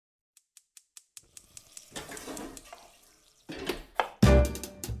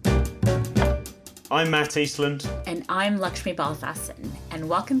I'm Matt Eastland. And I'm Lukxmi Balthasan. And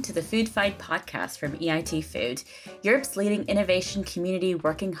welcome to the Food Fight podcast from EIT Food, Europe's leading innovation community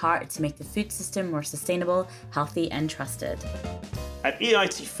working hard to make the food system more sustainable, healthy, and trusted. At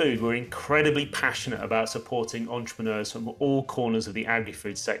EIT Food, we're incredibly passionate about supporting entrepreneurs from all corners of the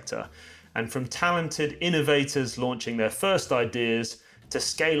agri-food sector, and from talented innovators launching their first ideas to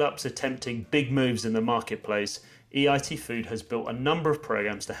scale-ups attempting big moves in the marketplace. EIT Food has built a number of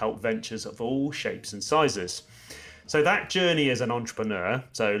programs to help ventures of all shapes and sizes. So that journey as an entrepreneur,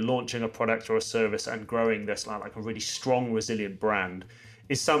 so launching a product or a service and growing this like a really strong, resilient brand,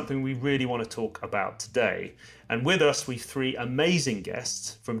 is something we really want to talk about today. And with us, we've three amazing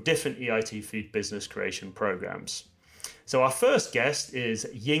guests from different EIT Food Business Creation programs. So our first guest is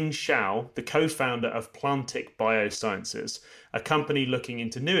Ying Shao, the co-founder of Plantik Biosciences, a company looking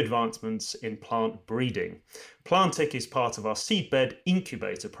into new advancements in plant breeding. Plantik is part of our seedbed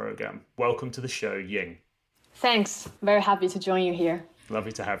incubator program. Welcome to the show, Ying. Thanks. Very happy to join you here.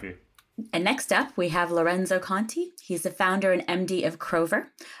 Lovely to have you. And next up, we have Lorenzo Conti. He's the founder and MD of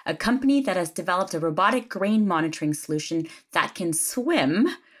Crover, a company that has developed a robotic grain monitoring solution that can swim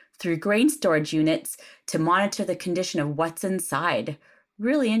through grain storage units to monitor the condition of what's inside.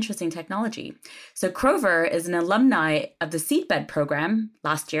 Really interesting technology. So Crover is an alumni of the Seedbed program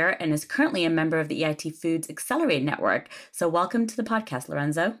last year and is currently a member of the EIT Foods Accelerate Network. So welcome to the podcast,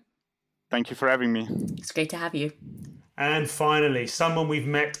 Lorenzo. Thank you for having me. It's great to have you. And finally, someone we've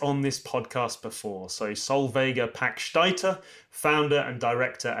met on this podcast before. So Solveiga Pakštaitė, founder and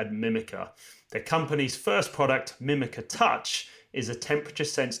director at Mimica. The company's first product, Mimica Touch, is a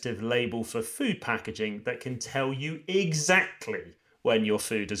temperature-sensitive label for food packaging that can tell you exactly when your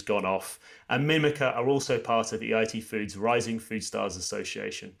food has gone off. And Mimica are also part of EIT Food's Rising Food Stars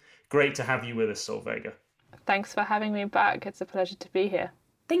Association. Great to have you with us, Solveiga. Thanks for having me back. It's a pleasure to be here.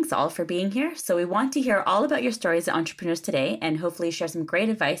 Thanks all for being here. So we want to hear all about your stories as entrepreneurs today and hopefully share some great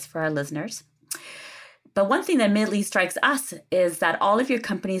advice for our listeners. But one thing that immediately strikes us is that all of your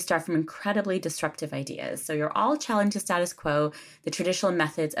companies start from incredibly disruptive ideas. So you're all challenging the status quo, the traditional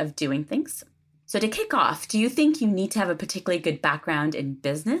methods of doing things. So to kick off, do you think you need to have a particularly good background in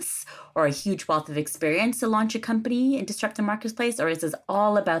business or a huge wealth of experience to launch a company and disrupt the marketplace? Or is this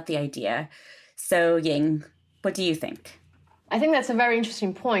all about the idea? So Ying, what do you think? I think that's a very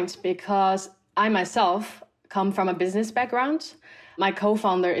interesting point because I myself come from a business background. My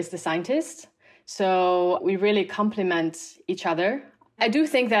co-founder is the scientist. So we really complement each other. I do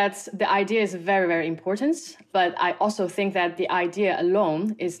think that the idea is very, very important, but I also think that the idea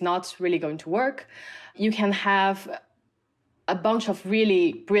alone is not really going to work. You can have a bunch of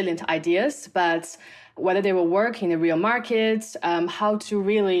really brilliant ideas, but whether they will work in the real market, how to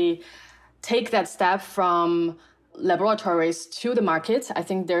really take that step from laboratories to the market, I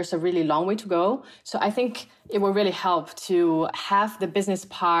think there's a really long way to go. So I think it will really help to have the business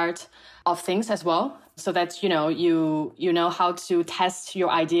part of things as well, so that you know how to test your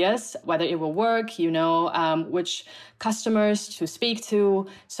ideas, whether it will work, which customers to speak to.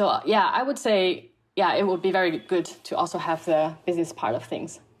 So yeah, I would say it would be very good to also have the business part of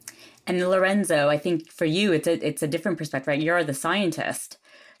things. And Lorenzo, I think for you it's a different perspective, right? You're the scientist.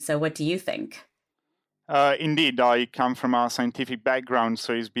 So what do you think? Indeed, I come from a scientific background,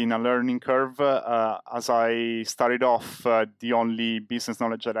 so it's been a learning curve. As I started off, the only business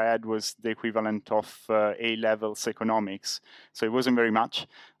knowledge that I had was the equivalent of A-levels economics, so it wasn't very much.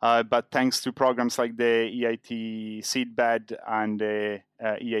 But thanks to programs like the EIT Seedbed and the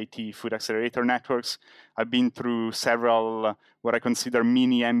EIT Food Accelerator networks, I've been through several what I consider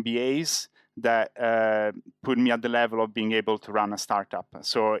mini MBAs that put me at the level of being able to run a startup.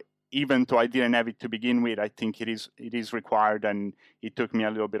 So even though I didn't have it to begin with, I think it is required, and it took me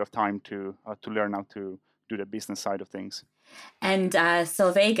a little bit of time to learn how to do the business side of things. And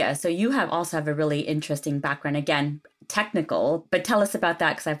Solveiga, so you also have a really interesting background, again, technical, but tell us about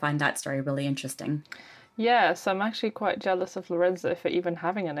that because I find that story really interesting. Yeah, so I'm actually quite jealous of Lorenzo for even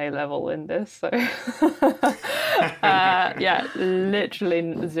having an A-level in this. So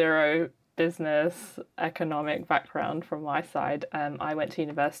literally zero business economic background from my side. I went to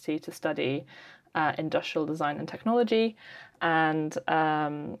university to study industrial design and technology, and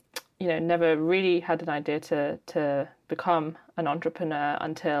never really had an idea to become an entrepreneur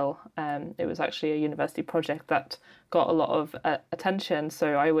until it was actually a university project that got a lot of attention.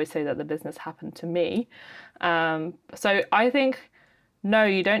 So I always say that the business happened to me. So I think, no,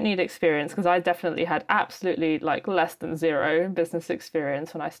 you don't need experience, because I definitely had absolutely less than zero business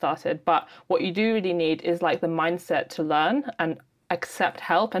experience when I started. But what you do really need is the mindset to learn and accept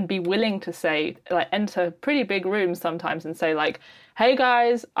help and be willing to say, enter pretty big rooms sometimes and say hey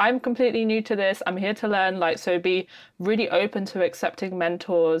guys, I'm completely new to this. I'm here to learn. Like, so be really open to accepting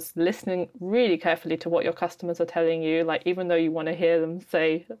mentors, listening really carefully to what your customers are telling you. Like, even though you want to hear them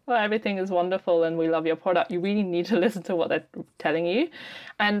say, oh, everything is wonderful and we love your product, you really need to listen to what they're telling you.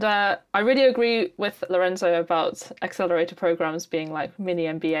 And I really agree with Lorenzo about accelerator programs being like mini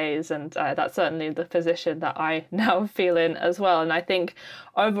MBAs, and that's certainly the position that I now feel in as well. And I think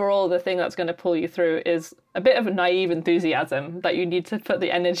overall, the thing that's going to pull you through is a bit of a naive enthusiasm, that you need to put the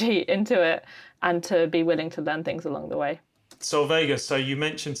energy into it and to be willing to learn things along the way. Solveiga, so you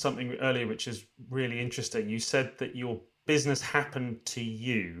mentioned something earlier which is really interesting. You said that your business happened to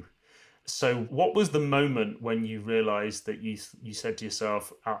you. So what was the moment when you realized that you said to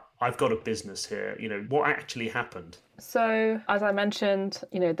yourself, I've got a business here? You know, what actually happened? So as I mentioned,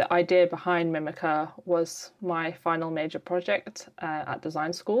 you know, the idea behind Mimica was my final major project at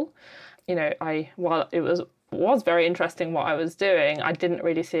design school. You know, while it was very interesting what I was doing, I didn't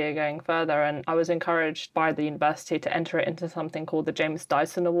really see it going further, and I was encouraged by the university to enter it into something called the James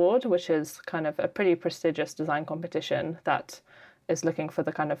Dyson Award, which is kind of a pretty prestigious design competition that is looking for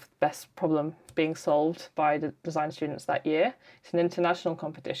the kind of best problem being solved by the design students that year. It's an international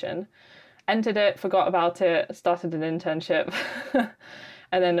competition. Entered it, forgot about it, started an internship,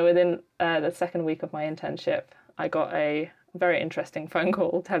 and then within the second week of my internship, I got a very interesting phone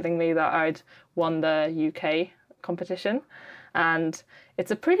call telling me that I'd won the UK competition. And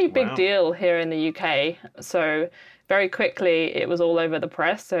it's a pretty big deal here in the UK. So very quickly, it was all over the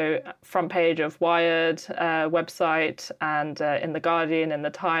press. So front page of Wired website, and in The Guardian, in The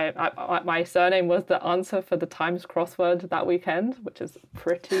Time. My surname was the answer for the Times crossword that weekend, which is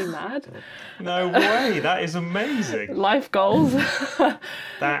pretty mad. No way, that is amazing. Life goals.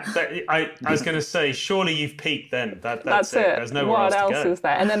 I was going to say, surely you've peaked then. That's it. There's nowhere what else to else go. is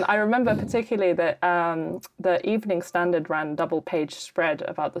there? And then I remember particularly that the Evening Standard ran double page spread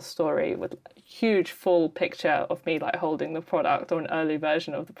about the story with a huge full picture of me like holding the product, or an early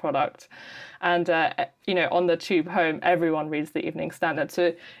version of the product. And, you know, on the tube home, everyone reads the Evening Standard.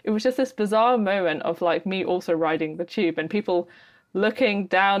 So it was just this bizarre moment of like me also riding the tube, and people looking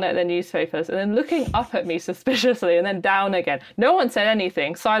down at the newspapers and then looking up at me suspiciously and then down again. No one said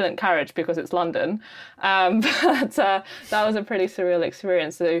anything, silent carriage because it's London. But that was a pretty surreal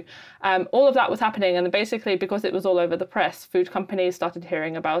experience. So all of that was happening, and basically because it was all over the press, food companies started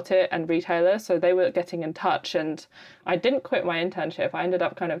hearing about it and retailers, so they were getting in touch. And I didn't quit my internship. I ended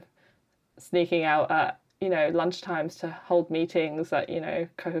up kind of sneaking out at, you know, lunchtimes to hold meetings at, you know,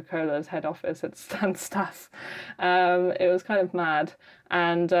 Coca-Cola's head office at Stanstas. It was kind of mad.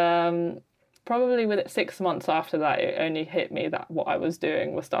 And probably within 6 months after that, it only hit me that what I was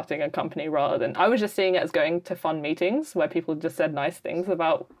doing was starting a company, rather than, I was just seeing it as going to fun meetings where people just said nice things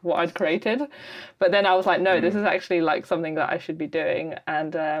about what I'd created. But then I was like, no, this is actually like something that I should be doing.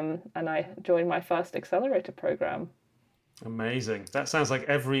 And I joined my first accelerator program. Amazing. That sounds like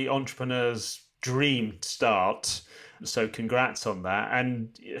every entrepreneur's dream start. So congrats on that.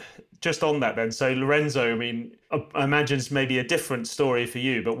 And just on that then, so Lorenzo, I mean, I imagine it's maybe a different story for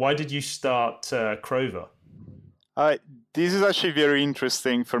you, but why did you start Crover? This is actually very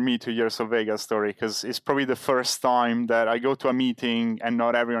interesting for me to hear Solveiga's story, because it's probably the first time that I go to a meeting and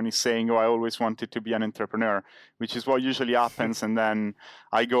not everyone is saying, oh, I always wanted to be an entrepreneur, which is what usually happens. And then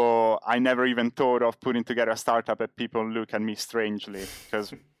I go, I never even thought of putting together a startup, and people look at me strangely,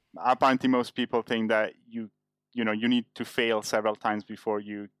 because apparently most people think that you need to fail several times before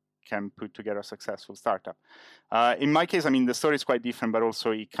you can put together a successful startup. In my case, I mean, the story is quite different, but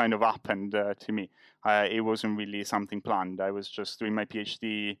also it kind of happened to me. It wasn't really something planned. I was just doing my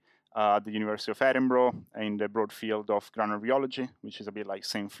PhD at the University of Edinburgh in the broad field of granular rheology, which is a bit like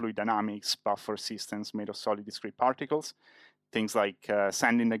saying fluid dynamics, but for systems made of solid discrete particles. Things like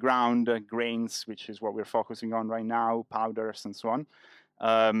sand in the ground, grains, which is what we're focusing on right now, powders, and so on.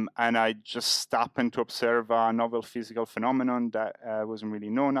 And I just happened to observe a novel physical phenomenon that wasn't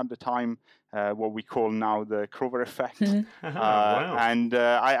really known at the time, what we call now the Crover effect. Wow. And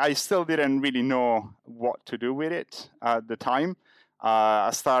I still didn't really know what to do with it at the time.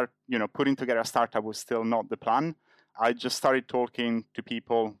 Putting together a startup was still not the plan. I just started talking to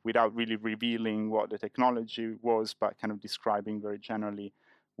people without really revealing what the technology was, but kind of describing very generally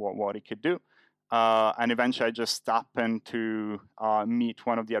what it could do. And eventually I just happened to meet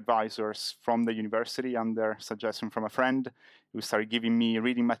one of the advisors from the university under suggestion from a friend who started giving me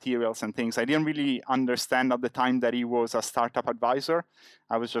reading materials and things. I didn't really understand at the time that he was a startup advisor.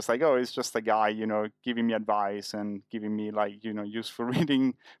 I was just like, oh, it's just a guy, giving me advice and giving me useful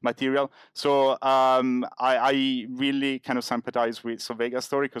reading material. So I really kind of sympathize with Solveiga's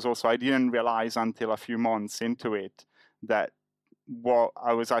story, because also I didn't realize until a few months into it that what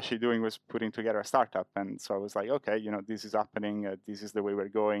I was actually doing was putting together a startup. And so I was like, okay, this is happening. This is the way we're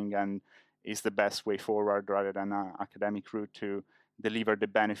going, and is the best way forward rather than an academic route to deliver the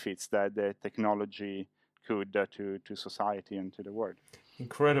benefits that the technology could to society and to the world.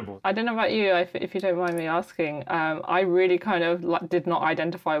 Incredible. I don't know about you, if you don't mind me asking. I really kind of did not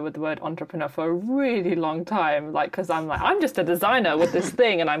identify with the word entrepreneur for a really long time, because I'm just a designer with this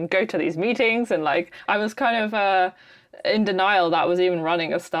thing, and I go to these meetings, and I was kind of in denial that I was even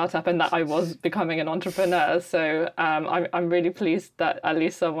running a startup and that I was becoming an entrepreneur. So I'm really pleased that at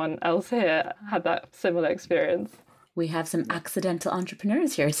least someone else here had that similar experience. We have some accidental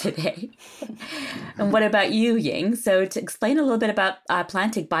entrepreneurs here today. And what about you, Ying? So to explain a little bit about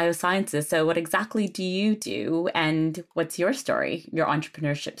Plantik Biosciences, so what exactly do you do, and what's your story, your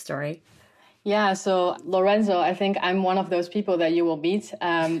entrepreneurship story? Yeah, so Lorenzo, I think I'm one of those people that you will meet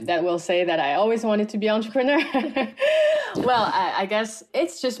that will say that I always wanted to be an entrepreneur. Well, I guess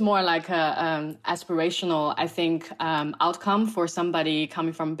it's just more like a aspirational, I think, outcome for somebody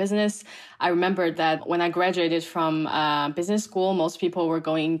coming from business. I remember that when I graduated from business school, most people were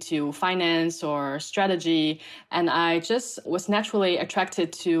going to finance or strategy. And I just was naturally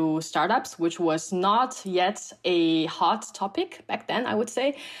attracted to startups, which was not yet a hot topic back then, I would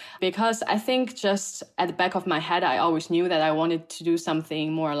say, because I think just at the back of my head, I always knew that I wanted to do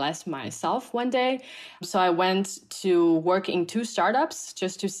something more or less myself one day. So I went to work in 2 startups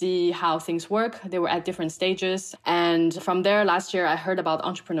just to see how things work. They were at different stages. And from there, last year, I heard about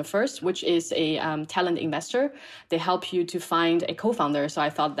Entrepreneur First, which is a talent investor. They help you to find a co-founder. So I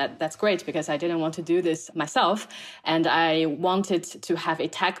thought that that's great because I didn't want to do this myself. And I wanted to have a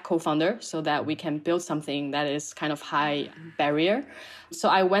tech co-founder so that we can build something that is kind of high barrier. So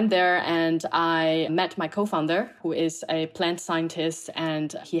I went there and I met my co-founder, who is a plant scientist,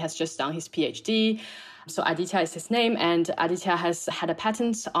 and he has just done his PhD. So Aditya is his name, and Aditya has had a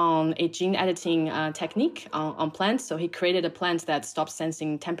patent on a gene editing technique on plants. So he created a plant that stops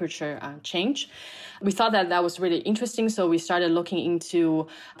sensing temperature change. We thought that that was really interesting, so we started looking into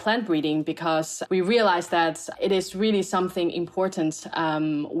plant breeding because we realized that it is really something important.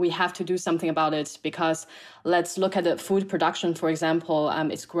 We have to do something about it because let's look at the food production, for example.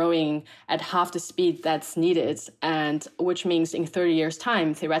 It's growing at half the speed that's needed, and which means in 30 years'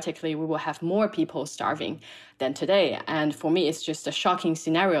 time, theoretically, we will have more people starving than today. And for me, it's just a shocking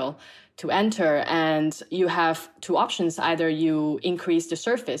scenario to enter. And you have 2 options. Either you increase the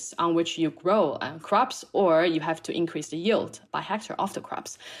surface on which you grow crops, or you have to increase the yield by hectare of the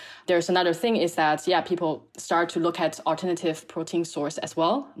crops. There's another thing is that, people start to look at alternative protein source as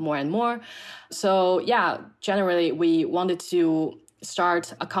well, more and more. So generally we wanted to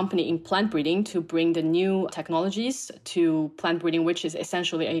start a company in plant breeding to bring the new technologies to plant breeding, which is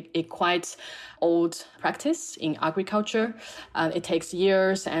essentially a quite old practice in agriculture. It takes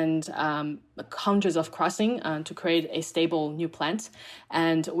years and hundreds of crossing to create a stable new plant.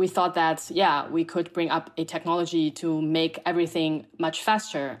 And we thought that, we could bring up a technology to make everything much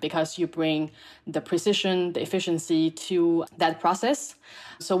faster because you bring the precision, the efficiency to that process.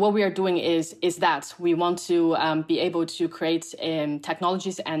 So what we are doing is that we want to be able to create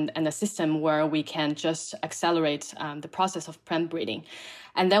technologies and a system where we can just accelerate the process of plant breeding.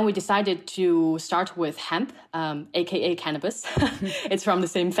 And then we decided to start with hemp, aka cannabis. It's from the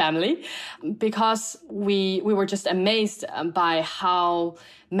same family, because we were just amazed by how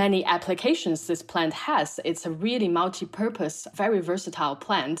many applications this plant has. It's a really multi-purpose, very versatile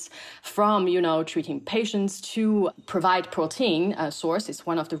plant, from, treating patients to provide protein source. It's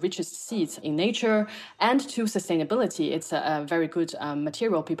one of the richest seeds in nature, and to sustainability. It's a very good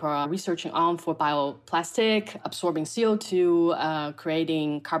material people are researching on for bioplastic, absorbing CO2, creating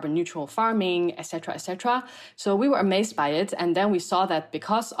carbon neutral farming, etc., etc. So we were amazed by it. And then we saw that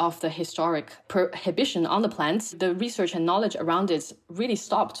because of the historic prohibition on the plant, the research and knowledge around it really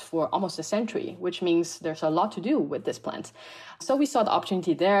stopped for almost a century, which means there's a lot to do with this plant. So we saw the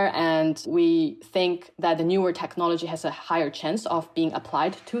opportunity there, and we think that the newer technology has a higher chance of being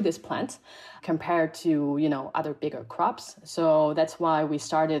applied to this plant compared to, other bigger crops. So that's why we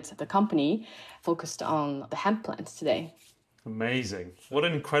started the company focused on the hemp plants today. Amazing. What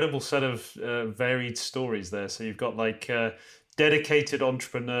an incredible set of varied stories there. So you've got dedicated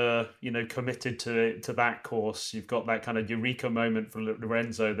entrepreneur, committed to that course. You've got that kind of eureka moment for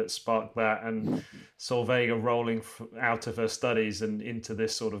Lorenzo that sparked that, and Solveiga rolling out of her studies and into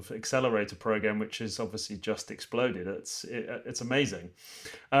this sort of accelerator program, which has obviously just exploded. It's amazing.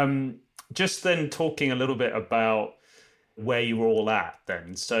 Just then talking a little bit about where you're all at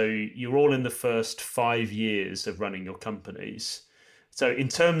then. So you're all in the first 5 years of running your companies. So in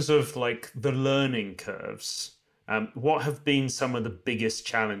terms of the learning curves, What have been some of the biggest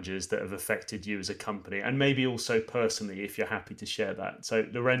challenges that have affected you as a company, and maybe also personally, if you're happy to share that? So,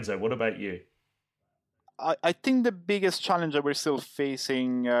 Lorenzo, what about you? I think the biggest challenge that we're still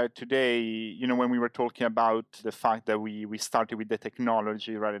facing today, when we were talking about the fact that we started with the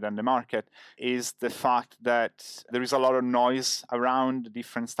technology rather than the market, is the fact that there is a lot of noise around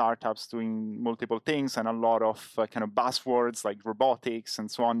different startups doing multiple things and a lot of kind of buzzwords like robotics and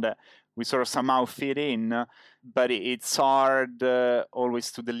so on that we sort of somehow fit in, but it's hard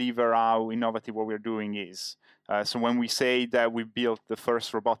always to deliver how innovative what we're doing is. So when we say that we built the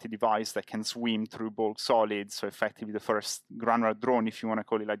first robotic device that can swim through bulk solids, so effectively the first granular drone, if you want to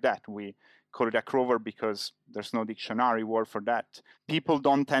call it like that, we call it a Crover because there's no dictionary word for that. People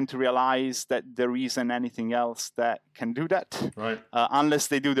don't tend to realize that there isn't anything else that can do that, right? Unless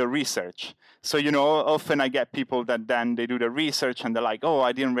they do the research. So, often I get people that then they do the research and they're like, oh,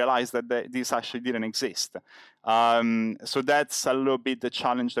 I didn't realize that this actually didn't exist. So that's a little bit the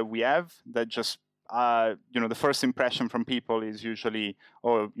challenge that we have, that just the first impression from people is usually,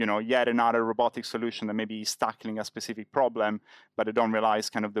 yet another robotic solution that maybe is tackling a specific problem, but they don't realize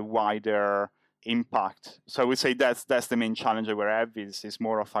kind of the wider impact. So I would say that's the main challenge that we have is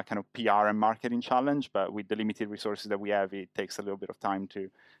more of a kind of PR and marketing challenge, but with the limited resources that we have, it takes a little bit of time to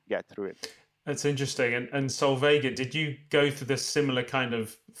get through it. That's interesting. And Solveiga, did you go through this similar kind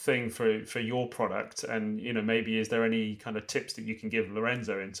of thing for your product? And, maybe is there any kind of tips that you can give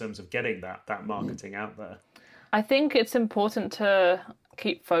Lorenzo in terms of getting that marketing out there? I think it's important to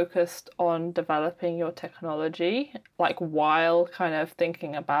keep focused on developing your technology, like while kind of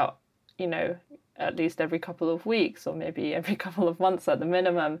thinking about, at least every couple of weeks or maybe every couple of months at the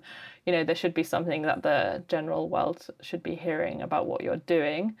minimum, there should be something that the general world should be hearing about what you're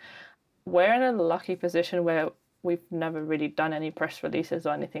doing. We're in a lucky position where we've never really done any press releases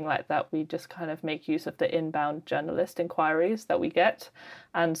or anything like that. We just kind of make use of the inbound journalist inquiries that we get.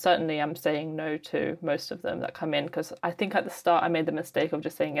 And certainly I'm saying no to most of them that come in, because I think at the start I made the mistake of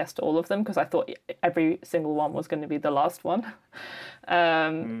just saying yes to all of them because I thought every single one was going to be the last one.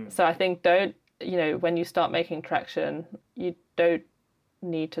 So I think when you start making traction, you don't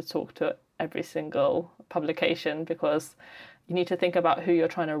need to talk to every single publication, because you need to think about who you're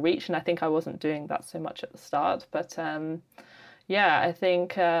trying to reach. And I think I wasn't doing that so much at the start. But I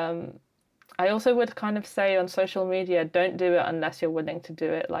think I also would kind of say on social media, don't do it unless you're willing to do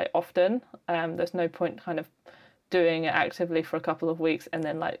it like often. There's no point kind of doing it actively for a couple of weeks and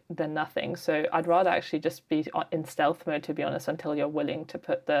then nothing. So I'd rather actually just be in stealth mode, to be honest, until you're willing to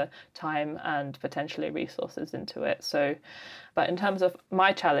put the time and potentially resources into it. So, but in terms of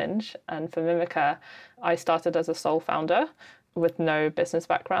my challenge, and for Mimica, I started as a sole founder with no business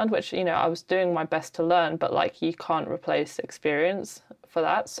background, which, I was doing my best to learn, but you can't replace experience for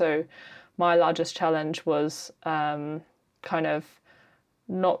that. So my largest challenge was kind of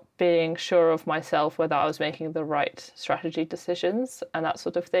not being sure of myself whether I was making the right strategy decisions and that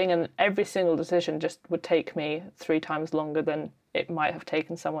sort of thing. And every single decision just would take me 3 times longer than it might have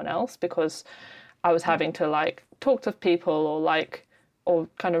taken someone else, because I was having to talk to people or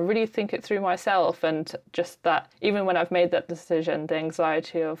kind of really think it through myself. And just that, even when I've made that decision, the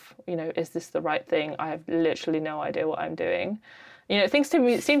anxiety of, is this the right thing? I have literally no idea what I'm doing. Things to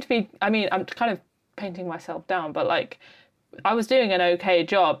me seem to be, I'm kind of painting myself down, but I was doing an okay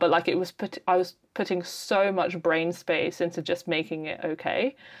job, but I was putting so much brain space into just making it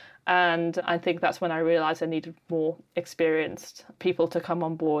okay. And I think that's when I realized I needed more experienced people to come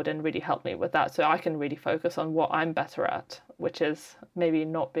on board and really help me with that, so I can really focus on what I'm better at, which is maybe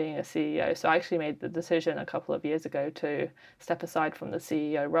not being a CEO. So I actually made the decision a couple of years ago to step aside from the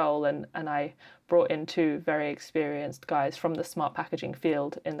CEO role, and I brought in 2 very experienced guys from the smart packaging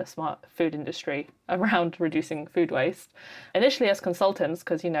field in the smart food industry around reducing food waste. Initially as consultants,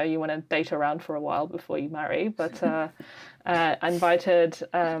 because you want to date around for a while before you marry, but I invited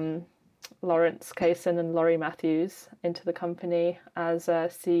Lawrence Kaysen and Laurie Matthews into the company as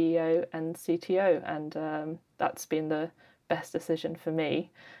CEO and CTO, and that's been the best decision for me.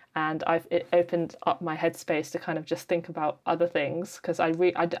 And it opened up my headspace to kind of just think about other things, because I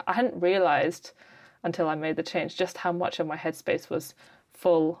hadn't realized until I made the change just how much of my headspace was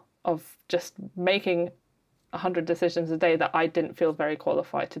full of just making 100 decisions a day that I didn't feel very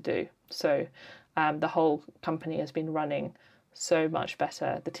qualified to do. So the whole company has been running so much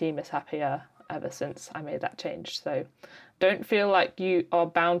better. The team is happier ever since I made that change. So don't feel like you are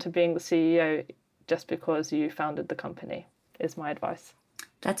bound to being the CEO just because you founded the company, is my advice.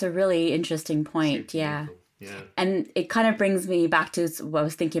 That's a really interesting point. Yeah. And it kind of brings me back to what I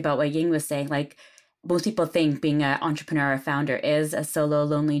was thinking about what Ying was saying. Most people think being an entrepreneur or founder is a solo,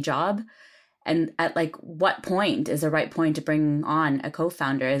 lonely job. And at like what point is the right point to bring on a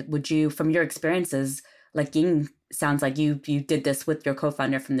co-founder? Would you, from your experiences, like Ying sounds like you did this with your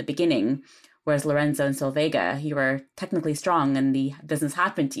co-founder from the beginning, whereas Lorenzo and Solveiga, you were technically strong and the business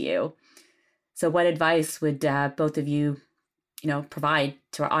happened to you. So what advice would both of you, provide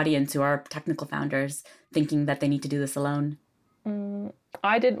to our audience who are technical founders thinking that they need to do this alone?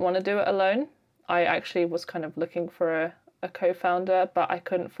 I didn't want to do it alone. I actually was kind of looking for a co-founder, but I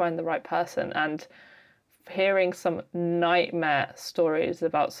couldn't find the right person. And hearing some nightmare stories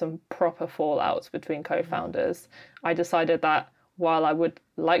about some proper fallouts between co-founders, I decided that while I would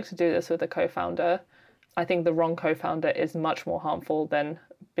like to do this with a co-founder, I think the wrong co-founder is much more harmful than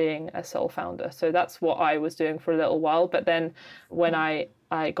being a sole founder. So that's what I was doing for a little while. But then when I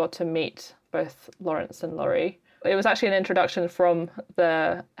got to meet both Lawrence and Laurie, it was actually an introduction from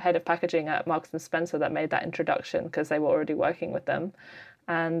the head of packaging at Marks and Spencer that made that introduction, because they were already working with them.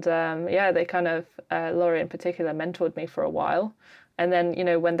 And they kind of, Laurie in particular, mentored me for a while. And then,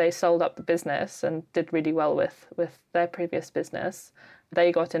 when they sold up the business and did really well with their previous business,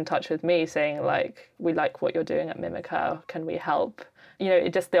 they got in touch with me saying, like, we like what you're doing at Mimica, can we help?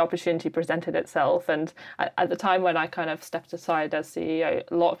 The opportunity presented itself. And at the time when I kind of stepped aside as CEO,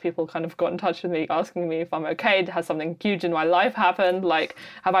 a lot of people kind of got in touch with me asking me if I'm okay. Has something huge in my life happened? Like,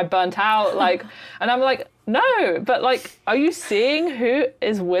 have I burnt out? Like, and I'm like, no, but like, are you seeing who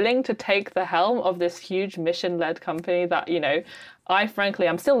is willing to take the helm of this huge mission-led company that,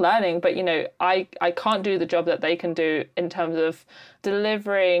 I'm still learning, but, I can't do the job that they can do in terms of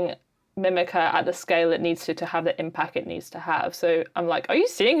delivering Mimica at the scale it needs to have the impact it needs to have. So I'm like, are you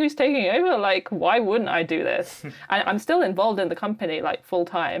seeing who's taking over? Like, why wouldn't I do this? And I'm still involved in the company, like, full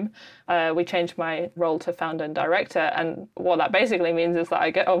time. We changed my role to founder and director. And what that basically means is that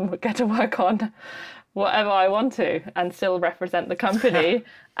I get to work on whatever I want to and still represent the company,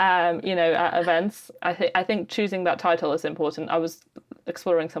 at events. I think choosing that title is important. I was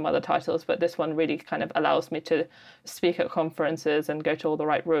exploring some other titles, but this one really kind of allows me to speak at conferences and go to all the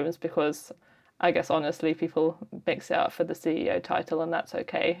right rooms, because I guess honestly people mix it up for the CEO title, and that's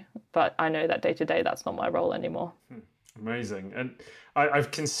okay. But I know that day to day that's not my role anymore. Amazing. And I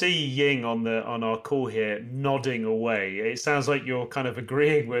can see Ying on our call here nodding away. It sounds like you're kind of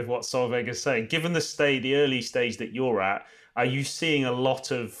agreeing with what Solveiga's saying. Given the early stage that you're at, are you seeing a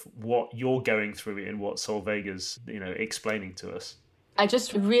lot of what you're going through in what Solveiga's explaining to us? I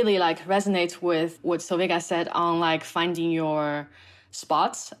just really resonate with what Solveiga said on finding your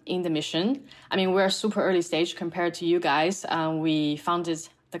spots in the mission. I mean, we're super early stage compared to you guys. We founded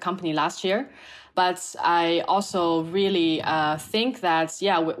the company last year. But I also really think that,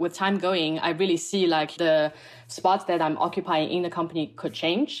 with time going, I really see the spots that I'm occupying in the company could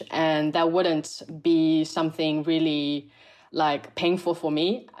change. And that wouldn't be something really painful for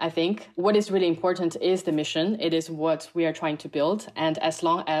me. I think what is really important is the mission. It is what we are trying to build. And as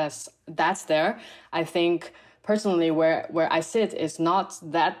long as that's there, I think personally where I sit is not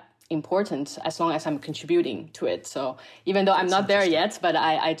that important as long as I'm contributing to it. So even though I'm not there yet, but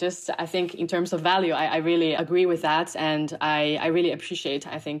I think in terms of value, I really agree with that. And I really appreciate,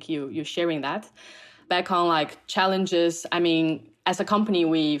 I think, you sharing that. Back on challenges, I mean, as a company,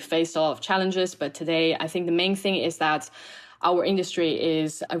 we faced a lot of challenges, but today I think the main thing is that our industry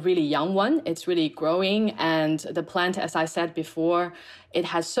is a really young one. It's really growing. And the plant, as I said before, it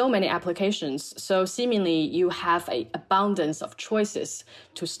has so many applications. So seemingly you have an abundance of choices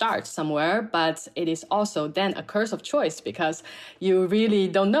to start somewhere, but it is also then a curse of choice because you really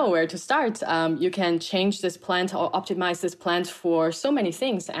don't know where to start. You can change this plant or optimize this plant for so many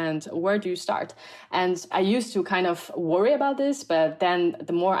things. And where do you start? And I used to kind of worry about this, but then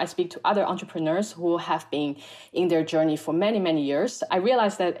the more I speak to other entrepreneurs who have been in their journey for many, many years, I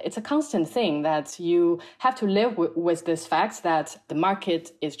realized that it's a constant thing that you have to live with this fact that the market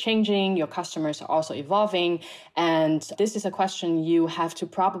is changing, your customers are also evolving. And this is a question you have to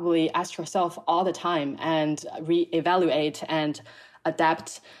probably ask yourself all the time and reevaluate and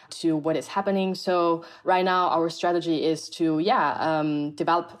adapt to what is happening. So right now, our strategy is to,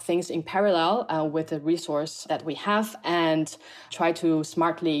 develop things in parallel with the resource that we have and try to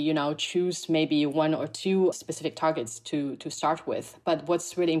smartly, choose maybe one or two specific targets to start with. But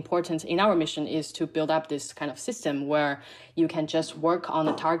what's really important in our mission is to build up this kind of system where you can just work on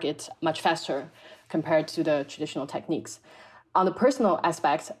the target much faster compared to the traditional techniques. On the personal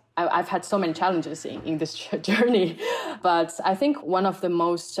aspect, I've had so many challenges in this journey, but I think one of the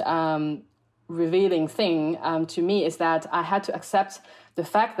most revealing thing to me is that I had to accept the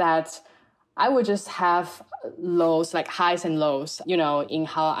fact that I would just have lows, like highs and lows, in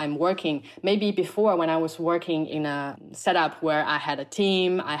how I'm working. Maybe before, when I was working in a setup where I had a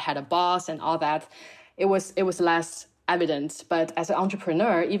team, I had a boss and all that, it was less evident. But as an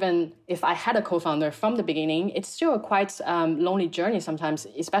entrepreneur, even if I had a co-founder from the beginning, it's still a quite lonely journey sometimes,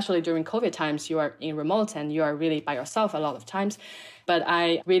 especially during COVID times. You are in remote and you are really by yourself a lot of times. But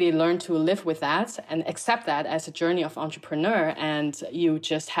I really learned to live with that and accept that as a journey of entrepreneur. And you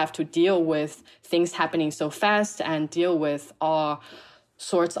just have to deal with things happening so fast and deal with all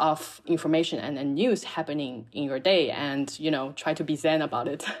sorts of information and news happening in your day, and try to be zen about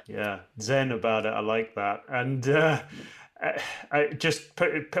it. Yeah, zen about it. I like that. And I just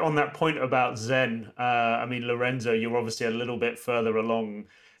put on that point about zen. I mean, Lorenzo, you're obviously a little bit further along.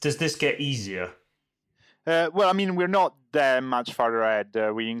 Does this get easier? Well, I mean, we're not that much farther ahead.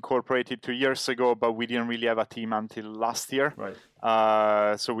 We incorporated 2 years ago, but we didn't really have a team until last year.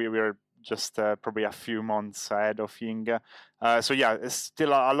 Right. So we were just probably a few months ahead of Ying. So yeah, it's still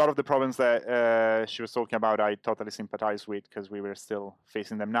a lot of the problems that she was talking about, I totally sympathize with, because we were still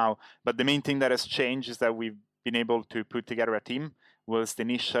facing them now. But the main thing that has changed is that we've been able to put together a team, whilst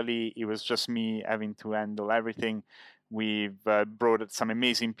initially it was just me having to handle everything. We've brought some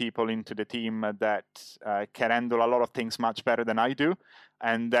amazing people into the team that can handle a lot of things much better than I do.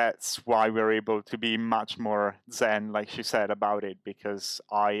 And that's why we're able to be much more zen, like she said, about it, because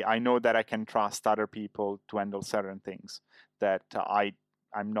I know that I can trust other people to handle certain things that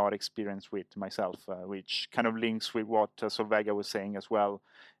I'm not experienced with myself, which kind of links with what Solveiga was saying as well,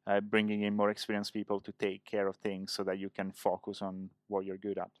 bringing in more experienced people to take care of things so that you can focus on what you're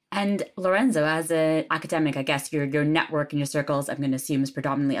good at. And Lorenzo, as an academic, I guess your network and your circles, I'm going to assume, is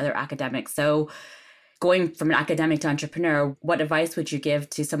predominantly other academics. So going from an academic to entrepreneur, what advice would you give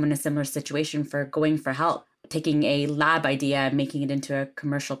to someone in a similar situation for going for help, taking a lab idea and making it into a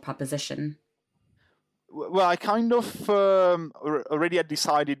commercial proposition? Well, I kind of already had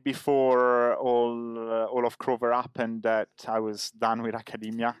decided before all of Crover happened that I was done with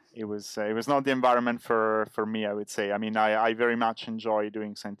academia. It was not the environment for me, I would say. I mean, I very much enjoy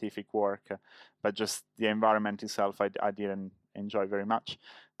doing scientific work, but just the environment itself, I didn't enjoy very much.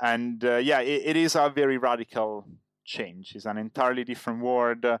 And it is a very radical change. It's an entirely different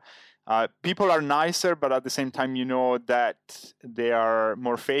world. People are nicer, but at the same time, that they are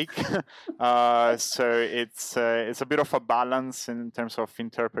more fake. So it's a bit of a balance in terms of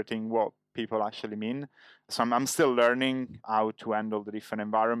interpreting what people actually mean. So I'm still learning how to handle the different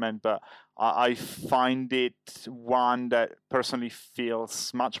environment, but I find it one that personally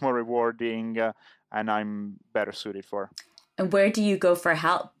feels much more rewarding and I'm better suited for. And where do you go for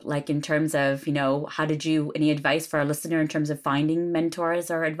help? Like in terms of, any advice for our listener in terms of finding mentors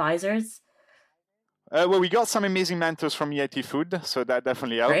or advisors? Well, we got some amazing mentors from EIT Food, so that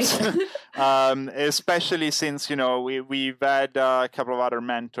definitely helps. Especially since, we've had a couple of other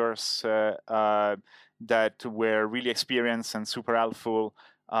mentors that were really experienced and super helpful.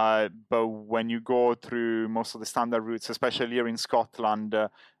 But when you go through most of the standard routes, especially here in Scotland, the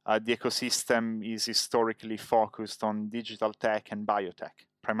ecosystem is historically focused on digital tech and biotech,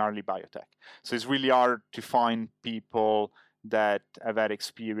 primarily biotech. So it's really hard to find people that have had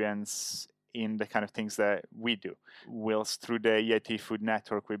experience in the kind of things that we do. Whilst through the EIT Food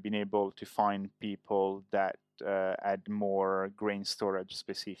Network, we've been able to find people that had more grain storage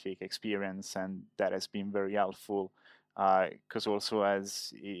specific experience, and that has been very helpful. Because also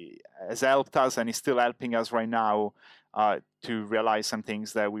has helped us and is still helping us right now to realize some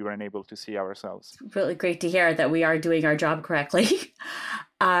things that we weren't able to see ourselves. Really great to hear that we are doing our job correctly.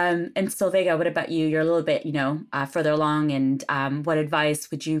 And Solveiga, what about you? You're a little bit, further along, and what advice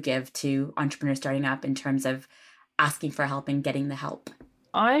would you give to entrepreneurs starting up in terms of asking for help and getting the help?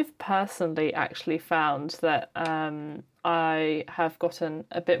 I've personally actually found that I have gotten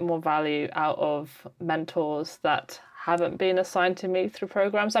a bit more value out of mentors that haven't been assigned to me through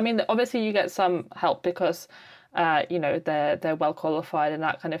programs. I mean, obviously you get some help because they're well qualified and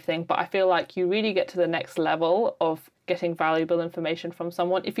that kind of thing, but I feel like you really get to the next level of getting valuable information from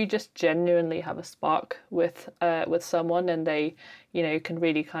someone if you just genuinely have a spark with someone, and they can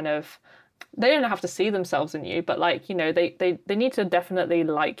really kind of, they don't have to see themselves in you, but they need to definitely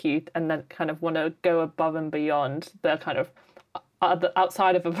like you and then kind of want to go above and beyond the kind of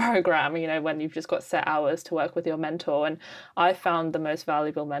outside of a program, when you've just got set hours to work with your mentor. And I found the most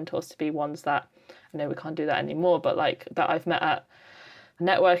valuable mentors to be ones that, I know we can't do that anymore, but that I've met at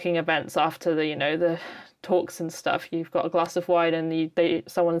networking events after the talks and stuff. You've got a glass of wine and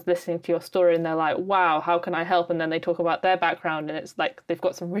someone's listening to your story and they're like, wow, how can I help? And then they talk about their background and it's like they've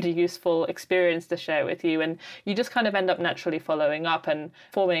got some really useful experience to share with you, and you just kind of end up naturally following up and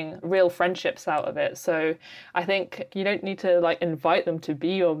forming real friendships out of it. So I think you don't need to like invite them to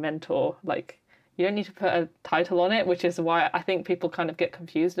be your mentor. Like, you don't need to put a title on it, which is why I think people kind of get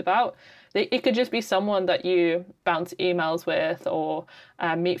confused about. It could just be someone that you bounce emails with, or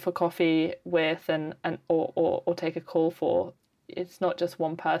meet for coffee with, or take a call for. It's not just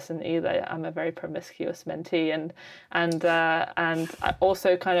one person either. I'm a very promiscuous mentee, and I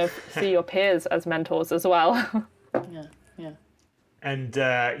also kind of see your peers as mentors as well. Yeah. And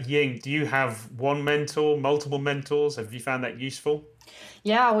Ying, do you have one mentor, multiple mentors? Have you found that useful?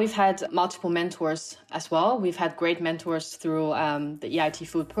 Yeah, we've had multiple mentors as well. We've had great mentors through the EIT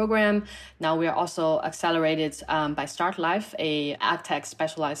Food program. Now we are also accelerated by Start Life, a AgTech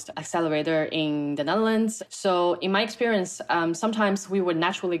specialized accelerator in the Netherlands. So in my experience, sometimes we would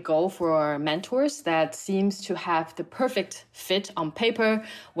naturally go for mentors that seems to have the perfect fit on paper,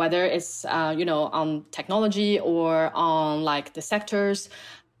 whether it's on technology or on like the sectors.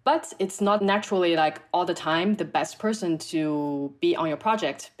 But it's not naturally like all the time the best person to be on your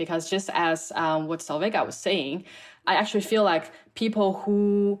project, because just as what Solveiga was saying, I actually feel like people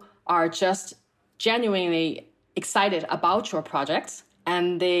who are just genuinely excited about your project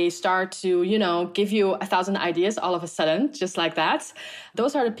and they start to, give you 1,000 ideas all of a sudden, just like that.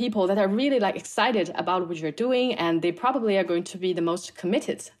 Those are the people that are really like excited about what you're doing, and they probably are going to be the most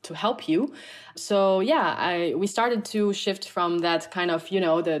committed to help you. So yeah, we started to shift from that kind of,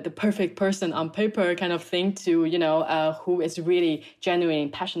 the perfect person on paper kind of thing to, who is really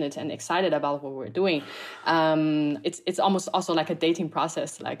genuine, passionate, and excited about what we're doing. It's almost also like a dating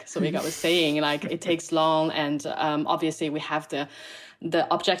process, like Solveiga was saying. Like, it takes long, and obviously we have the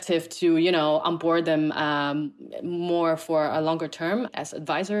objective to, onboard them more for a longer term as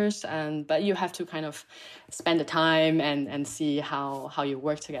advisors. But you have to kind of spend the time and see how you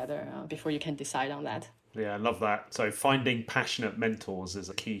work together before you can decide on that. Yeah, I love that. So finding passionate mentors is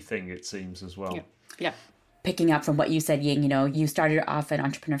a key thing, it seems, as well. Yeah. Picking up from what you said, Ying, you started off an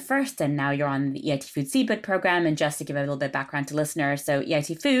entrepreneur first, and now you're on the EIT Food Seedbed program. And just to give a little bit of background to listeners, so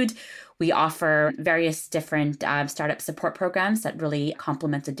EIT Food, we offer various different startup support programs that really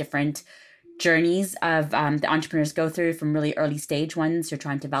complement the different journeys of the entrepreneurs go through, from really early stage ones who are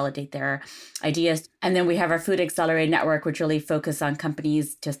trying to validate their ideas. And then we have our Food Accelerator Network, which really focus on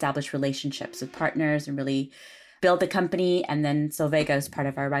companies to establish relationships with partners and really build the company. And then Solveiga, as part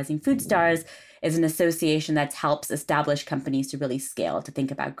of our Rising Food Stars, is an association that helps establish companies to really scale, to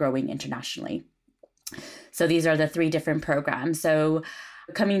think about growing internationally. So these are the three different programs. So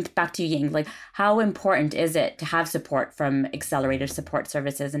coming back to Ying, like, how important is it to have support from accelerator support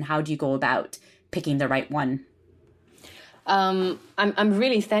services, and how do you go about picking the right one? I'm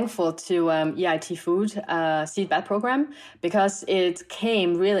really thankful to EIT Food Seedbed program, because it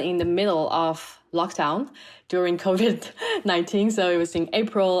came really in the middle of lockdown during COVID-19. So it was in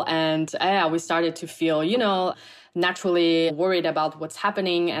April, and we started to feel, naturally worried about what's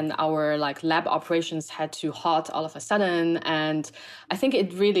happening, and our lab operations had to halt all of a sudden. And I think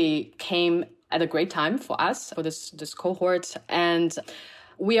it really came at a great time for us, for this cohort. And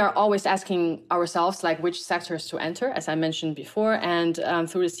we are always asking ourselves which sectors to enter, as I mentioned before. And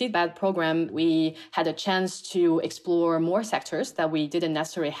through the Seedbed program, we had a chance to explore more sectors that we didn't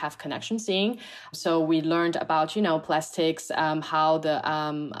necessarily have connections in. So we learned about, plastics, how the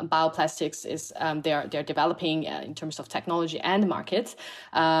bioplastics is they're developing in terms of technology and market.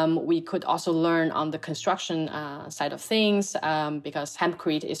 We could also learn on the construction side of things, because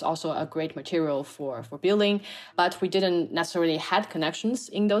hempcrete is also a great material for building. But we didn't necessarily had connections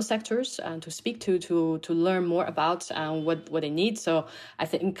in those sectors to speak to learn more about what they need. So I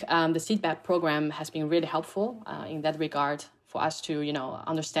think the Seedbed program has been really helpful in that regard for us to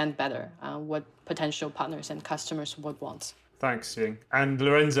understand better what potential partners and customers would want. Thanks, Ying. And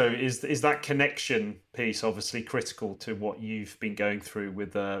Lorenzo, is that connection piece obviously critical to what you've been going through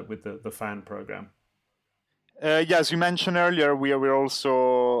with the FAN program? As you mentioned earlier, we're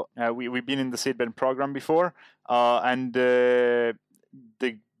also we've been in the Seedbed program before, and the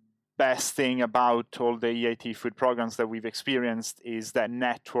best thing about all the EIT food programs that we've experienced is that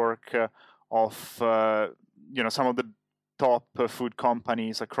network of some of the top food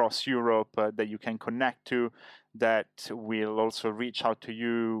companies across Europe that you can connect to, that will also reach out to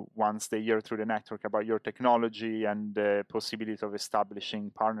you once they hear through the network about your technology and the possibility of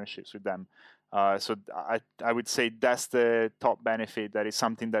establishing partnerships with them. So I would say that's the top benefit. That is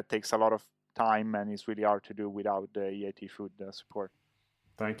something that takes a lot of time and is really hard to do without the EIT food support.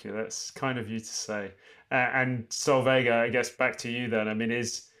 Thank you. That's kind of you to say. And Solveiga, I guess back to you then. I mean,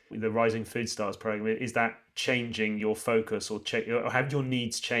 is the Rising Food Stars program, is that changing your focus or have your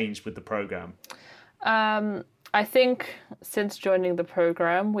needs changed with the program? I think since joining the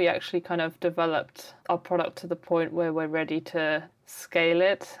program, we actually kind of developed our product to the point where we're ready to scale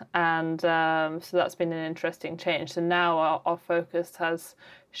it. And so that's been an interesting change. So now our focus has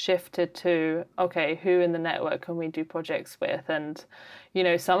shifted to, okay, who in the network can we do projects with? And, you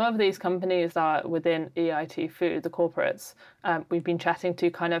know, some of these companies are within EIT Food, the corporates, we've been chatting to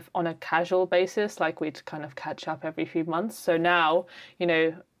kind of on a casual basis, like we'd kind of catch up every few months. So now, you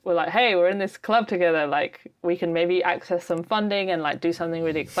know, we're like, hey, we're in this club together, like we can maybe access some funding and like do something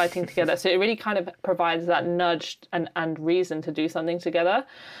really exciting together. So it really kind of provides that nudge and reason to do something together.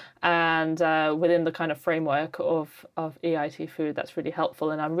 And within the kind of framework of EIT Food, that's really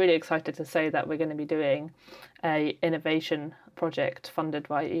helpful. And I'm really excited to say that we're going to be doing a innovation project funded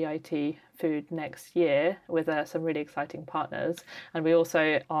by EIT Food next year with some really exciting partners. And we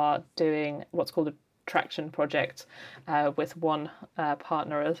also are doing what's called a traction project with one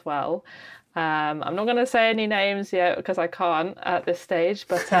partner as well. I'm not going to say any names yet because I can't at this stage,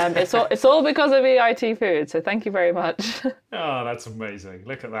 but it's all because of EIT Food. So thank you very much. Oh, that's amazing!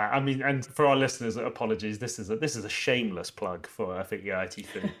 Look at that. I mean, and for our listeners, apologies. This is a shameless plug for I think EIT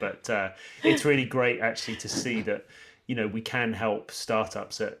Food, but it's really great actually to see that, you know, we can help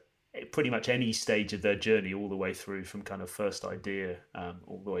startups at pretty much any stage of their journey, all the way through from kind of first idea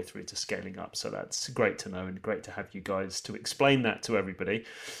all the way through to scaling up. So that's great to know and great to have you guys to explain that to everybody.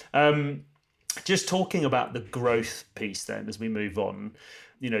 Just talking about the growth piece then as we move on,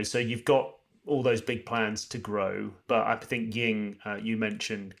 you know, so you've got all those big plans to grow, but I think Ying, you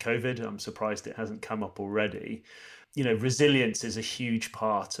mentioned COVID. I'm surprised it hasn't come up already. You know, resilience is a huge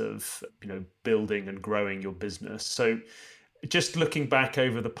part of, you know, building and growing your business. So just looking back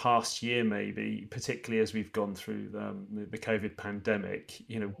over the past year, maybe, particularly as we've gone through the COVID pandemic,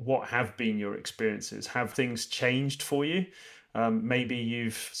 you know, what have been your experiences? Have things changed for you? Maybe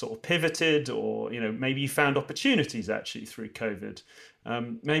you've sort of pivoted, or, you know, maybe you found opportunities actually through COVID.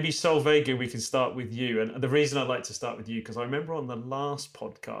 Maybe Solveiga, we can start with you. And the reason I'd like to start with you, because I remember on the last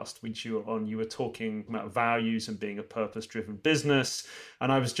podcast which you were on, you were talking about values and being a purpose-driven business.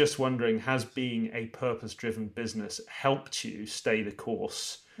 And I was just wondering, has being a purpose-driven business helped you stay the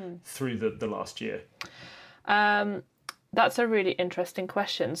course through the last year? That's a really interesting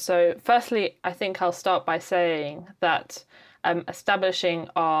question. So firstly, I think I'll start by saying that establishing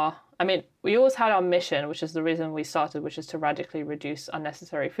we always had our mission, which is the reason we started, which is to radically reduce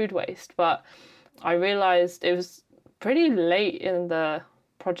unnecessary food waste. But I realized it was pretty late in the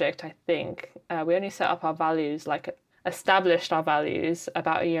project, I think. We only set up our values, established our values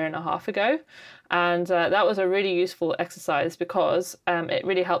about 1.5 years ago. And that was a really useful exercise because it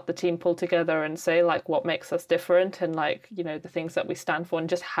really helped the team pull together and say like what makes us different and like, you know, the things that we stand for, and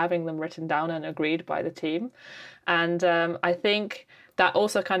just having them written down and agreed by the team. And I think that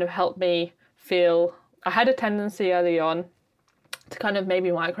also kind of helped me feel, I had a tendency early on to kind of maybe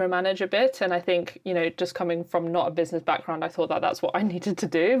micromanage a bit. And I think, you know, just coming from not a business background, I thought that that's what I needed to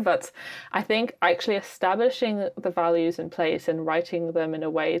do. But I think actually establishing the values in place and writing them in a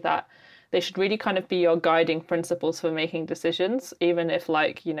way that they should really kind of be your guiding principles for making decisions, even if,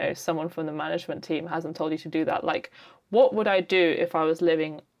 like, you know, someone from the management team hasn't told you to do that. Like, what would I do if I was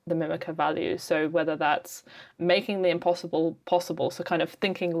living the Mimica values? So whether that's making the impossible possible, so kind of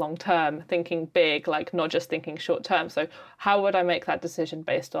thinking long term, thinking big, like not just thinking short term. So how would I make that decision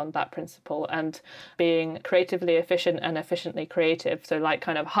based on that principle? And being creatively efficient and efficiently creative, so like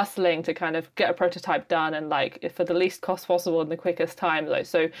kind of hustling to kind of get a prototype done and like for the least cost possible in the quickest time.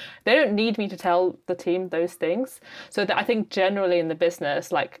 So they don't need me to tell the team those things. So that I think generally in the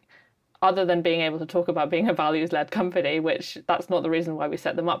business, like, other than being able to talk about being a values-led company, which that's not the reason why we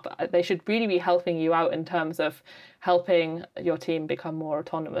set them up, but they should really be helping you out in terms of helping your team become more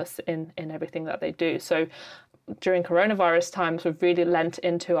autonomous in everything that they do. So during coronavirus times, we've really lent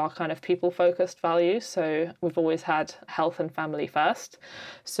into our kind of people-focused values. So we've always had health and family first.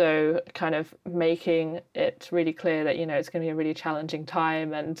 So kind of making it really clear that, you know, it's going to be a really challenging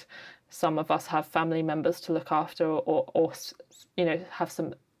time, and some of us have family members to look after or you know, have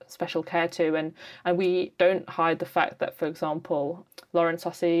some special care to, and we don't hide the fact that, for example, Lawrence,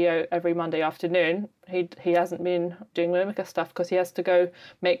 our CEO, every Monday afternoon he hasn't been doing Mimica stuff because he has to go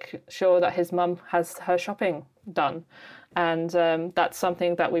make sure that his mum has her shopping done, and that's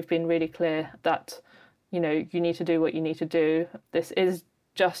something that we've been really clear that, you know, you need to do what you need to do. This is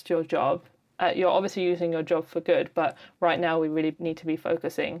just your job, you're obviously using your job for good, but right now we really need to be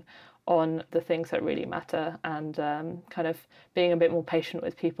focusing on the things that really matter, and kind of being a bit more patient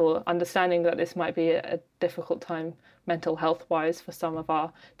with people, understanding that this might be a difficult time mental health wise for some of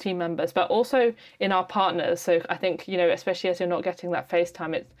our team members, but also in our partners. So I think, especially as you're not getting that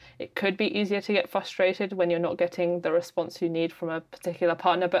FaceTime, it could be easier to get frustrated when you're not getting the response you need from a particular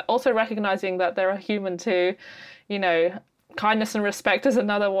partner, but also recognizing that they're a human too. Kindness and respect is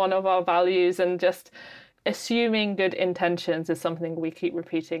another one of our values, and just assuming good intentions is something we keep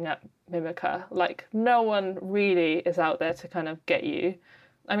repeating at Mimica. Like, no one really is out there to kind of get you.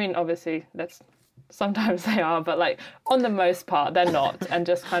 I mean, obviously, sometimes they are, but like on the most part, they're not. And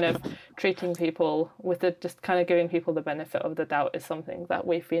just kind of treating people just kind of giving people the benefit of the doubt is something that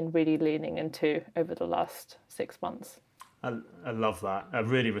we've been really leaning into over the last 6 months. I love that. I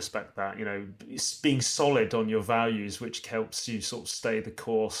really respect that. Being solid on your values, which helps you sort of stay the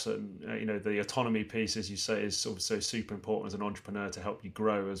course, and the autonomy piece, as you say, is also super important as an entrepreneur to help you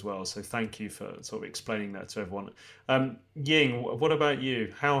grow as well. So thank you for sort of explaining that to everyone. Ying, what about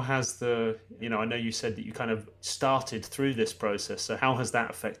you? How has I know you said that you kind of started through this process. So how has that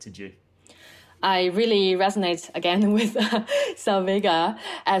affected you? I really resonate again with Solveiga,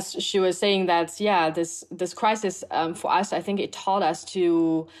 as she was saying that, this crisis for us, I think it taught us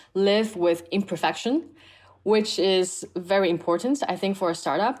to live with imperfection, which is very important, I think, for a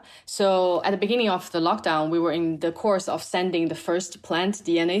startup. So at the beginning of the lockdown, we were in the course of sending the first plant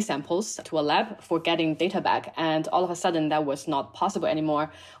DNA samples to a lab for getting data back. And all of a sudden, that was not possible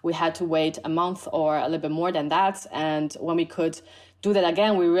anymore. We had to wait a month or a little bit more than that. And when we could do that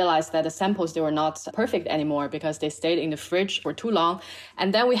again, we realized that the samples, they were not perfect anymore because they stayed in the fridge for too long.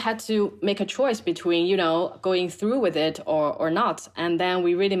 And then we had to make a choice between, going through with it or not. And then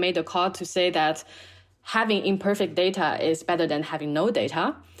we really made a call to say that having imperfect data is better than having no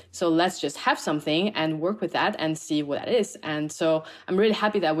data. So let's just have something and work with that and see what that is. And so I'm really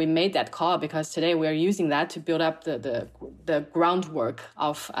happy that we made that call, because today we are using that to build up the groundwork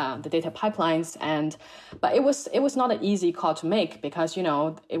of the data pipelines. But it was not an easy call to make, because,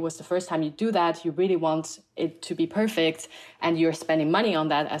 it was the first time you do that. You really want it to be perfect, and you're spending money on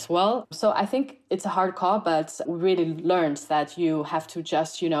that as well. So I think it's a hard call, but we really learned that you have to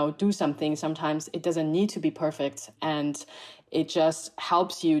just, do something. Sometimes it doesn't need to be perfect, and it just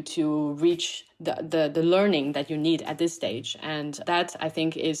helps you to reach the learning that you need at this stage. And that, I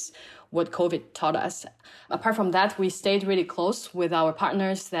think, is what COVID taught us. Apart from that, we stayed really close with our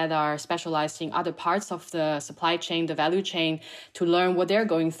partners that are specialized in other parts of the supply chain, the value chain, to learn what they're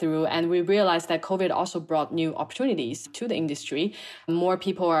going through. And we realized that COVID also brought new opportunities to the industry. More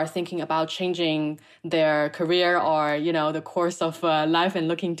people are thinking about changing their career or, the course of life and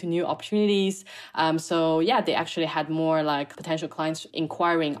looking to new opportunities. They actually had more like potential clients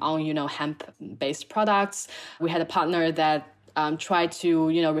inquiring on, hemp-based products. We had a partner that try to,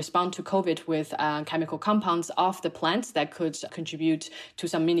 respond to COVID with chemical compounds off the plants that could contribute to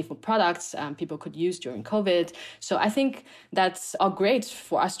some meaningful products people could use during COVID. So I think that's all great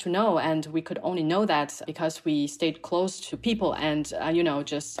for us to know. And we could only know that because we stayed close to people and,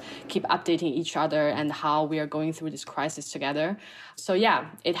 just keep updating each other and how we are going through this crisis together. So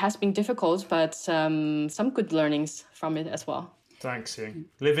it has been difficult, but some good learnings from it as well. Thanks, Ying.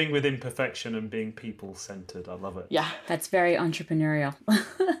 Living with imperfection and being people-centered. I love it. Yeah, that's very entrepreneurial.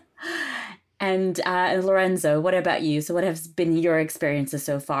 And Lorenzo, what about you? So what has been your experiences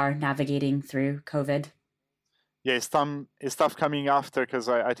so far navigating through COVID? Yeah, it's tough coming after, because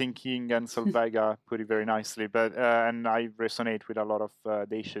I think Ying and Solveiga put it very nicely. But and I resonate with a lot of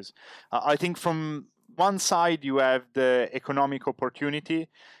the issues. I think from one side, you have the economic opportunity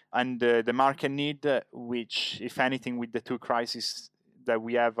and the market need, which, if anything, with the two crises that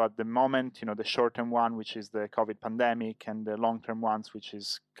we have at the moment, the short-term one, which is the COVID pandemic, and the long-term ones, which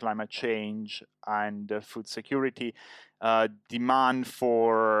is climate change and food security, demand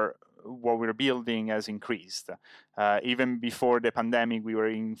for what we're building has increased. Even before the pandemic, we were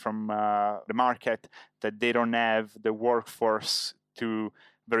hearing from the market that they don't have the workforce to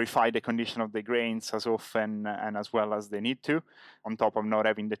verify the condition of the grains as often and as well as they need to, on top of not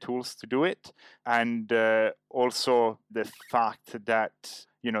having the tools to do it. And also the fact that,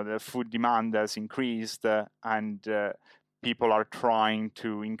 the food demand has increased and people are trying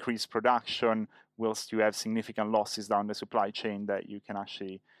to increase production whilst you have significant losses down the supply chain that you can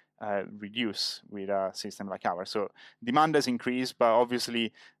actually reduce with a system like ours. So demand has increased, but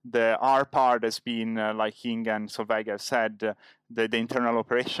obviously our part has been, like Ying and Solveiga have said, the internal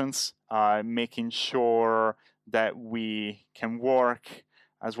operations, making sure that we can work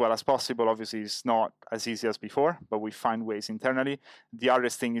as well as possible. Obviously, it's not as easy as before, but we find ways internally. The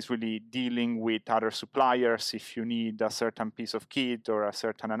hardest thing is really dealing with other suppliers. If you need a certain piece of kit or a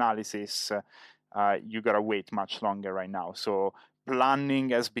certain analysis, you got to wait much longer right now. So planning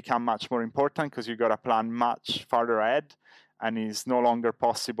has become much more important because you got to plan much farther ahead, and it's no longer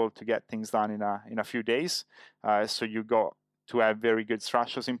possible to get things done in a few days. So you got to have very good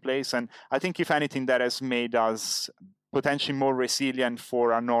structures in place. And I think, if anything, that has made us potentially more resilient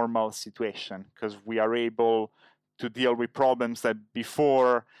for a normal situation, because we are able to deal with problems that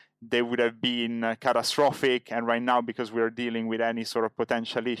before they would have been catastrophic. And right now, because we are dealing with any sort of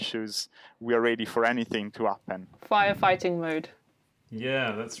potential issues, we are ready for anything to happen. Firefighting mode.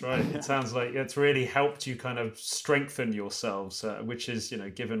 Yeah, that's right. It sounds like it's really helped you kind of strengthen yourselves, which is,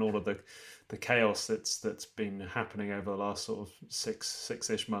 given all of the chaos that's been happening over the last sort of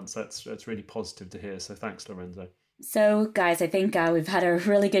six-ish months, that's really positive to hear. So thanks, Lorenzo. So guys, I think we've had a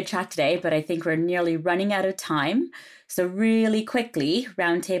really good chat today, but I think we're nearly running out of time. So really quickly,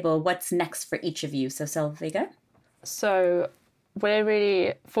 roundtable, what's next for each of you? So Solveiga? So we're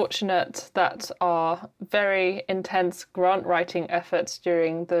really fortunate that our very intense grant writing efforts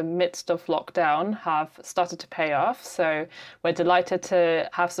during the midst of lockdown have started to pay off. So we're delighted to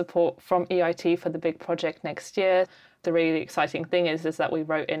have support from EIT for the big project next year. The really exciting thing is that we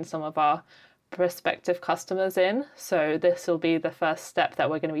wrote in some of our prospective customers in. So this will be the first step that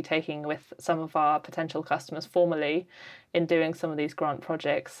we're going to be taking with some of our potential customers formally in doing some of these grant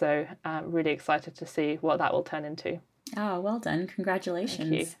projects. So I'm really excited to see what that will turn into. Oh, well done. Congratulations.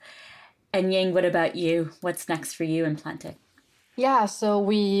 Thank you. And Ying, what about you? What's next for you in Plantik? Yeah, so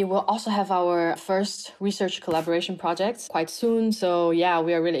we will also have our first research collaboration project quite soon. So yeah,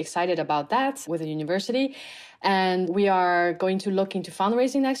 we are really excited about that with the university. And we are going to look into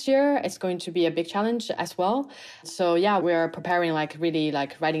fundraising next year. It's going to be a big challenge as well. So yeah, we are preparing really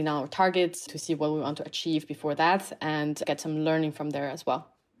writing down our targets to see what we want to achieve before that and get some learning from there as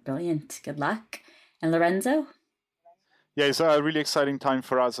well. Brilliant. Good luck. And Lorenzo? Yeah, it's a really exciting time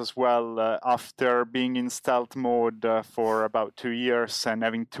for us as well. After being in stealth mode for about 2 years and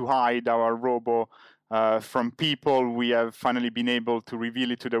having to hide our robo from people, we have finally been able to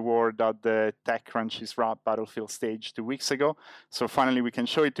reveal it to the world at the TechCrunch's Wrap Battlefield stage 2 weeks ago. So finally we can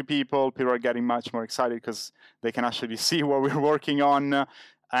show it to people. People are getting much more excited because they can actually see what we're working on.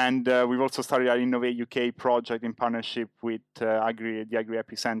 And we've also started our Innovate UK project in partnership with the Agri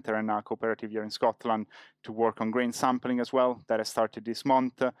Epicenter and a cooperative here in Scotland to work on grain sampling as well. That has started this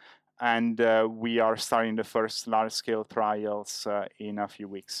month. And we are starting the first large-scale trials in a few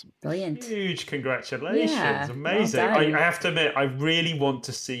weeks. Brilliant. Huge congratulations. Yeah, Amazing. well done. I have to admit, I really want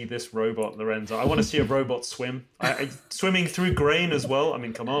to see this robot, Lorenzo. I want to see a robot swim. Swimming through grain as well. I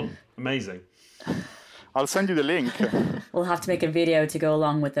mean, come on. Amazing. I'll send you the link. We'll have to make a video to go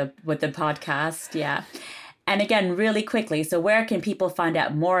along with the podcast. Yeah. And again, really quickly, so where can people find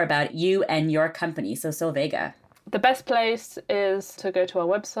out more about you and your company? So Solveiga. The best place is to go to our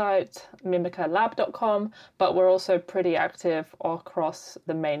website, mimicalab.com, but we're also pretty active across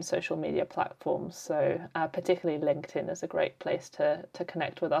the main social media platforms. So particularly LinkedIn is a great place to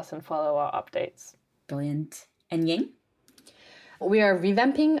connect with us and follow our updates. Brilliant. And Ying? We are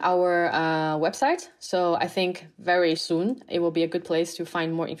revamping our website. So I think very soon it will be a good place to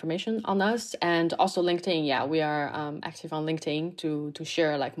find more information on us. And also LinkedIn. Yeah, we are active on LinkedIn to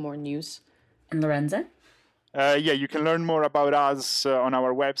share more news. And Lorenzo? Yeah, you can learn more about us on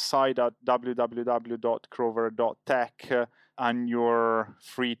our website at www.crover.tech, and you're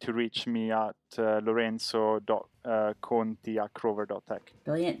free to reach me at lorenzo.conti@crover.tech.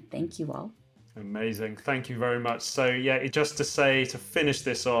 Brilliant. Thank you all. Amazing. Thank you very much. So yeah, just to finish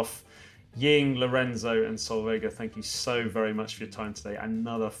this off, Ying, Lorenzo and Solveiga, thank you so very much for your time today.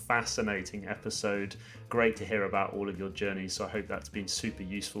 Another fascinating episode. Great to hear about all of your journeys. So I hope that's been super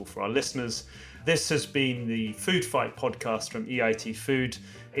useful for our listeners. This has been the Food Fight podcast from EIT Food.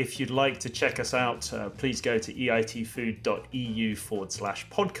 If you'd like to check us out, please go to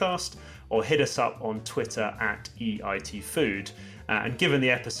eitfood.eu/podcast or hit us up on Twitter at EIT Food. And given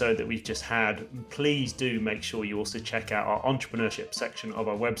the episode that we've just had, please do make sure you also check out our entrepreneurship section of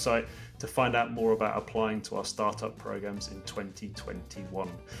our website to find out more about applying to our startup programs in 2021.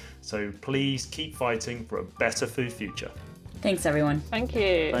 So please keep fighting for a better food future. Thanks, everyone. Thank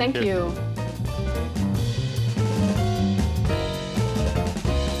you. Thank you.